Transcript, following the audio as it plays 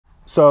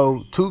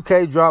So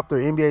 2K dropped their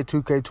NBA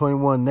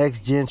 2K21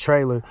 next gen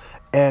trailer,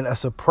 and a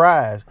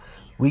surprise,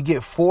 we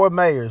get 4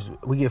 mayors.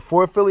 We get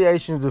 4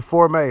 affiliations and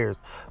 4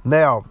 mayors.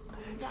 Now,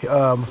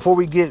 before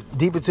we get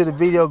deep into the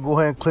video, go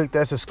ahead and click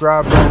that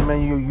subscribe button,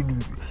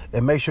 man.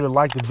 And make sure to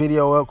like the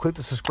video up. Click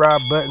the subscribe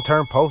button,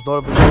 turn post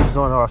notifications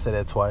on. Oh, I said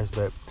that twice,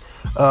 but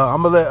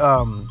I'm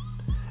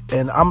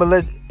gonna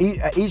let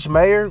each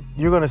mayor,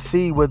 you're gonna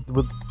see what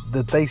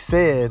that they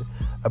said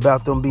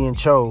about them being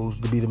chose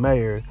to be the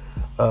mayor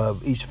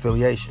of each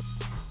affiliation.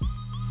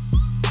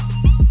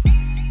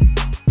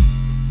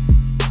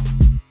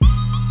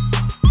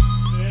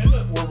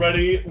 And we're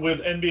ready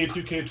with NBA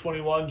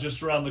 2K21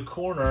 just around the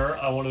corner.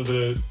 I wanted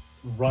to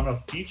run a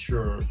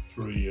feature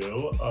through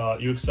you.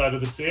 You excited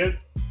to see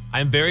it?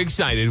 I'm very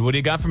excited. What do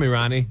you got for me,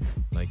 Ronnie?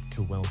 I'd like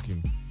to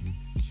welcome you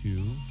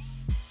to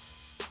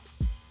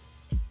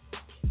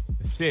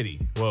the city.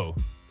 Whoa.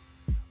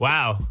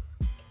 Wow.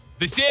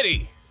 The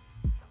city.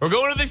 We're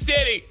going to the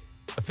city.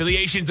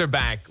 Affiliations are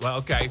back. Well,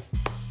 okay.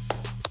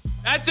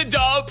 That's a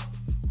dub.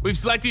 We've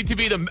selected to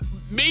be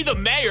the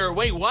mayor.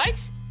 Wait,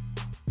 what?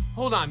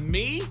 Hold on,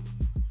 me?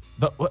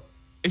 But what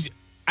is it?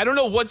 I don't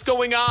know what's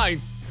going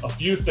on. A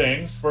few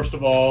things. First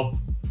of all,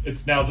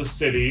 it's now the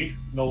city,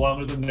 no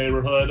longer the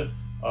neighborhood.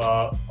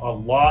 A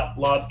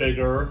lot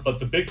bigger. But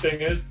the big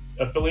thing is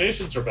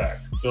affiliations are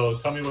back. So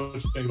tell me what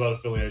you think about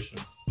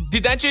affiliations.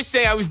 Did that just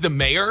say I was the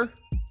mayor?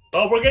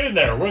 Oh, we're getting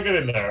there. We're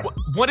getting there.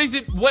 What is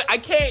it? What I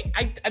can't.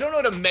 I don't know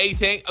what a May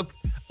thing.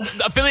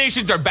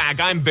 Affiliations are back.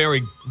 I'm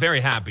very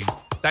happy.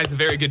 That's a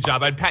very good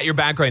job. I'd pat your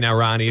back right now,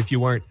 Ronnie, if you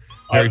weren't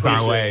very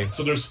far away.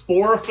 So there's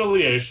 4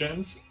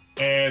 affiliations,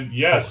 and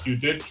yes, you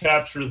did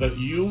capture that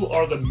you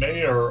are the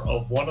mayor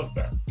of one of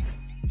them.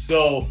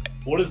 So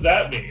what does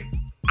that mean?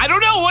 I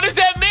don't know. What does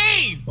that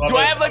mean? Well, do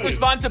I have like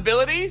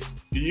responsibilities?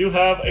 You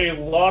have a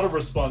lot of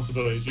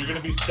responsibilities. You're going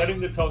to be setting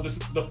the tone. This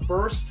is the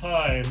first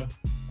time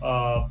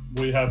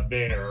we have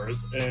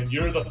mayors, and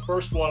you're the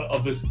first one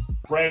of this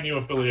brand new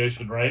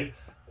affiliation, right?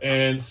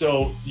 And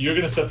so you're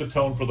going to set the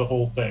tone for the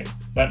whole thing.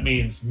 That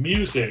means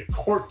music,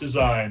 court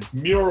designs,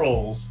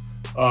 murals,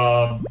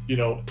 you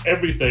know,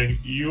 everything.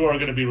 You are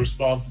going to be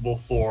responsible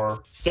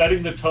for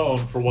setting the tone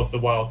for what the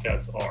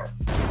Wildcats are.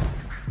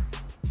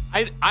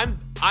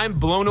 I'm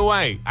blown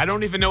away. I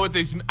don't even know what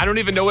this. I don't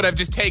even know what I've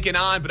just taken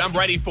on, but I'm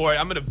ready for it.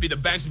 I'm going to be the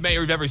best mayor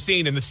we've ever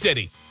seen in the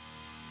city.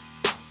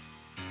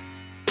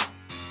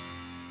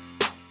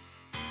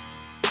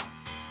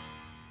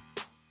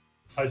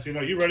 Tyson,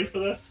 are you ready for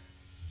this?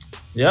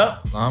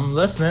 Yep, I'm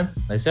listening.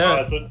 Let's hear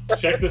it. So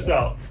check this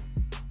out.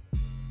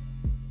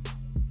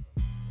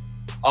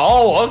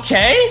 Oh,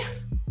 okay.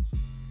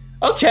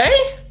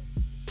 Okay.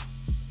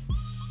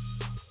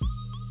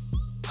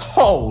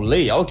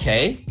 Holy,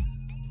 okay.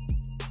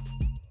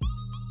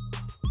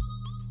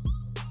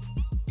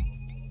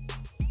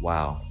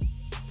 Wow.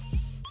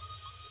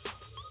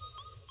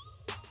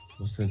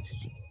 What's that?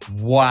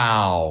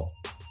 Wow.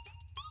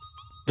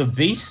 The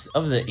Beast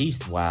of the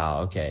East. Wow.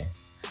 Okay.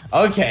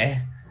 Okay.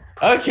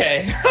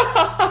 Okay.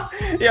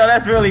 Yeah,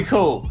 that's really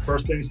cool.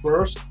 First things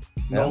first.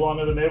 No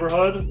longer the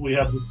neighborhood. We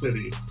have the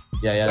city.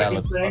 Yeah,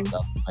 Second thing,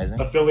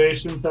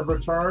 affiliations have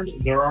returned.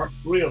 There aren't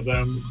 3 of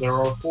them. There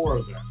are 4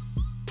 of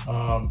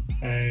them.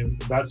 And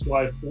that's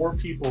why 4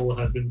 people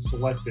have been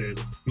selected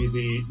to be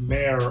the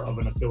mayor of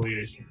an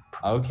affiliation.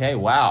 Okay,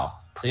 wow.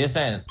 So you're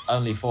saying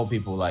only 4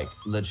 people, like,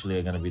 literally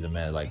are going to be the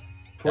mayor, like,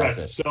 correct.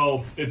 That's it.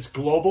 So it's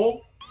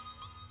global.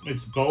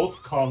 It's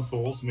both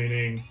consoles,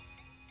 meaning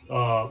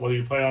whether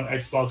you play on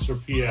Xbox or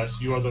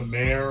PS, you are the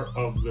mayor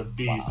of the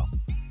beast. Wow.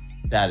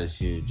 That is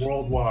huge.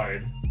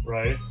 Worldwide,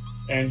 right?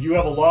 And you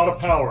have a lot of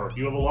power.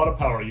 You have a lot of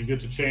power. You get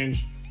to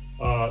change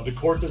the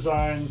court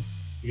designs.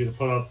 You get to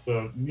put up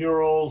the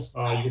murals.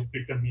 You get to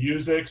pick the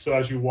music. So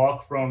as you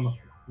walk from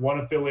one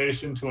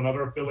affiliation to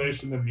another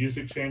affiliation, the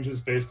music changes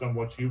based on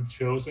what you've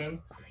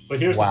chosen. But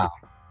here's the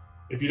thing.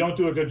 If you don't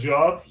do a good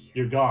job,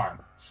 you're gone.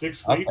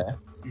 6 weeks. Okay.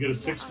 You get a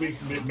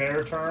 6-week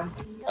mayor term.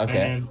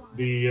 Okay. And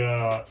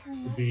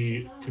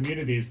the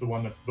community is the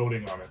one that's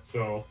voting on it.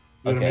 So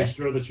you gotta make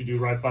sure that you do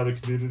right by the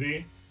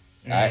community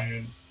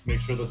and make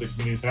sure that the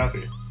community is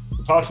happy.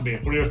 So talk to me.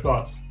 What are your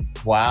thoughts?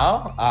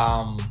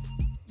 Wow.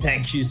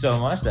 Thank you so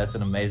much. That's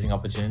an amazing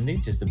opportunity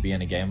just to be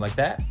in a game like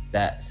that.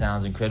 That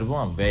sounds incredible.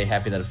 I'm very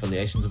happy that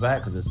affiliations are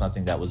back because it's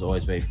something that was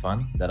always very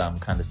fun that I'm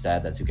kind of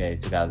sad that 2K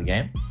took out of the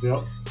game.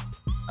 Yep.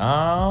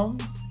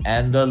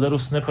 And the little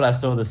snippet I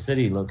saw of the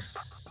city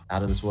looks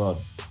out of this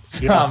world.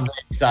 So Yeah. I'm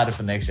very excited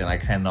for next year and I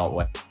cannot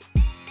wait.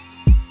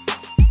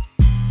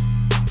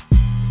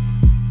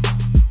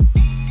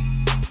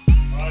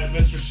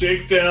 Mr.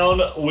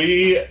 Shakedown,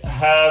 we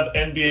have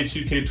NBA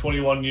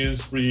 2K21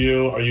 news for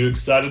you. Are you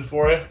excited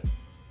for it?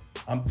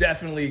 I'm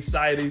definitely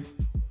excited.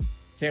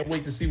 Can't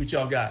wait to see what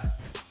y'all got.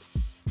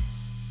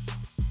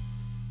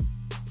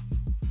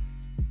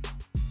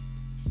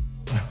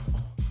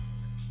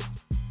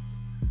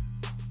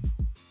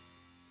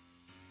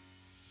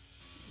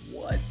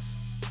 What?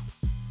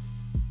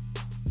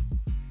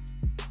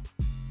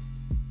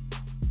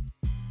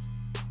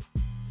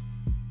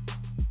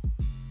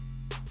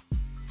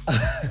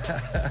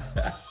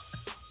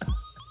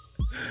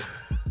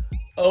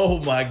 Oh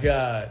my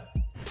God.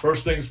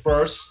 First things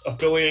first,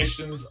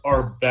 affiliations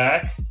are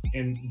back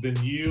in the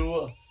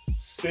new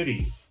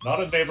city. Not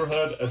a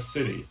neighborhood, a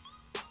city.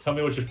 Tell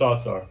me what your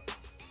thoughts are.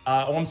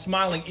 I'm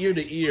smiling ear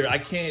to ear. I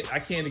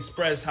can't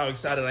express how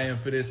excited I am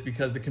for this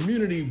because the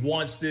community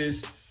wants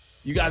this.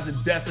 You guys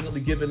are definitely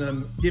giving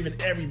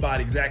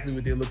everybody exactly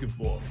what they're looking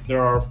for.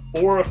 There are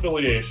 4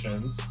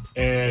 affiliations,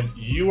 and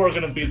you are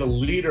going to be the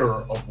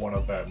leader of one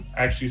of them.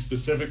 Actually,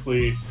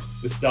 specifically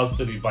the South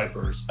City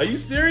Vipers. Are you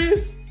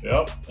serious?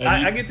 Yep.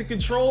 I get to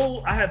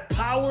control. I have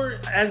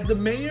power as the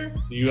mayor.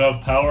 You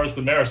have power as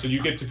the mayor, so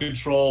you get to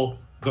control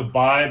the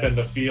vibe and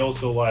the feel.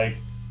 So like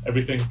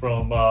everything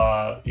from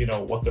what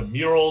the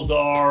murals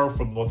are,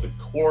 from what the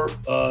court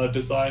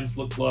designs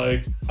look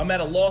like. I'm at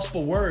a loss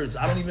for words.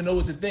 I don't even know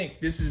what to think.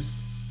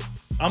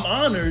 I'm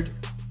honored.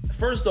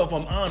 First off,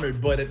 I'm honored,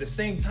 but at the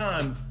same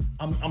time,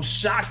 I'm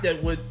shocked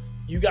at what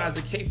you guys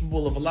are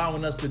capable of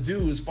allowing us to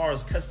do as far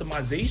as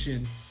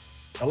customization,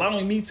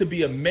 allowing me to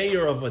be a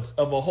mayor of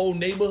a whole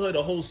neighborhood,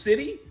 a whole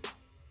city.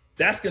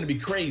 That's gonna be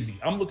crazy.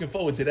 I'm looking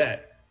forward to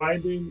that.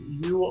 Finding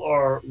you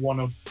are one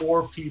of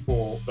 4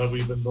 people that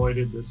we've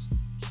anointed this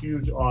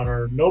huge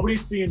honor.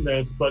 Nobody's seen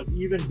this, but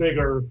even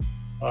bigger,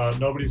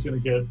 nobody's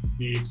going to get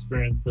the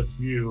experience that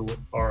you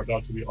are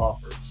about to be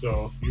offered.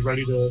 So, you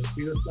ready to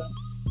see this then?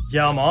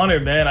 Yeah, I'm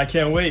honored, man. I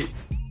can't wait.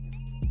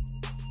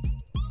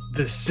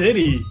 The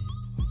city.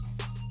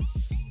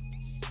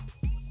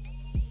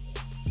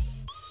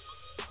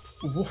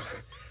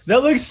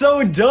 That looks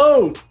so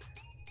dope.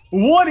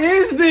 What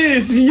is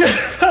this?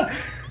 Yeah.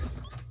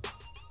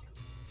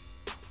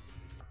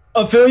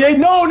 Affiliate?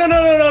 No,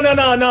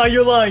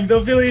 you're lying. The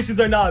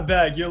affiliations are not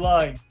back. You're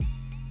lying.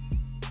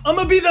 I'm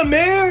gonna be the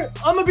mayor.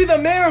 I'm gonna be the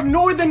mayor of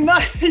Northern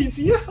Nights.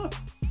 Yeah.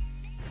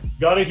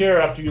 Gotta hear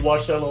after you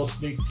watch that little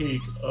sneak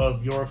peek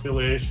of your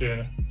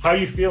affiliation. How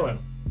you feeling?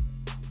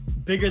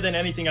 Bigger than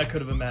anything I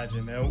could have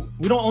imagined, man.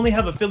 We don't only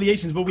have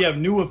affiliations, but we have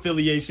new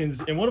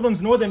affiliations, and one of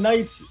them's Northern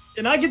Nights,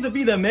 and I get to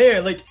be the mayor.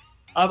 Like,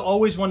 I've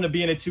always wanted to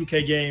be in a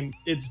 2K game.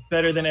 It's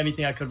better than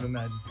anything I could have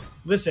imagined.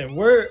 Listen,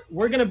 we're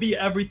gonna be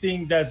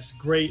everything that's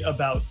great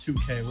about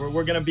 2K.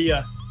 We're gonna be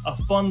a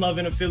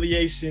fun-loving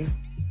affiliation,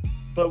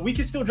 but we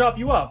can still drop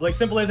you off. Like,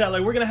 simple as that.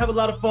 Like, we're gonna have a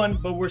lot of fun,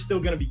 but we're still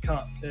gonna be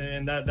calm,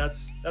 and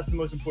that's the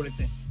most important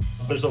thing.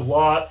 There's a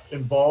lot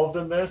involved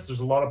in this.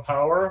 There's a lot of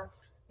power,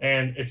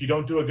 and if you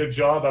don't do a good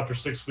job after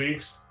 6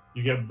 weeks,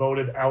 you get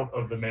voted out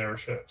of the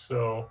mayorship.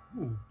 So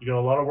you got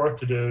a lot of work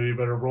to do. You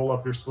better roll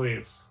up your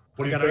sleeves.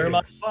 What do you gotta earn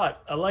my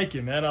spot. I like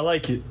it, man. I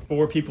like it.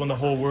 4 people in the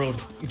whole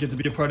world get to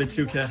be a part of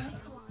 2K.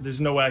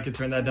 There's no way I could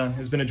turn that down.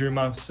 It's been a dream of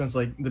mine since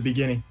like the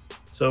beginning.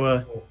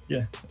 So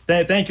yeah,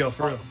 thank y'all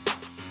for real.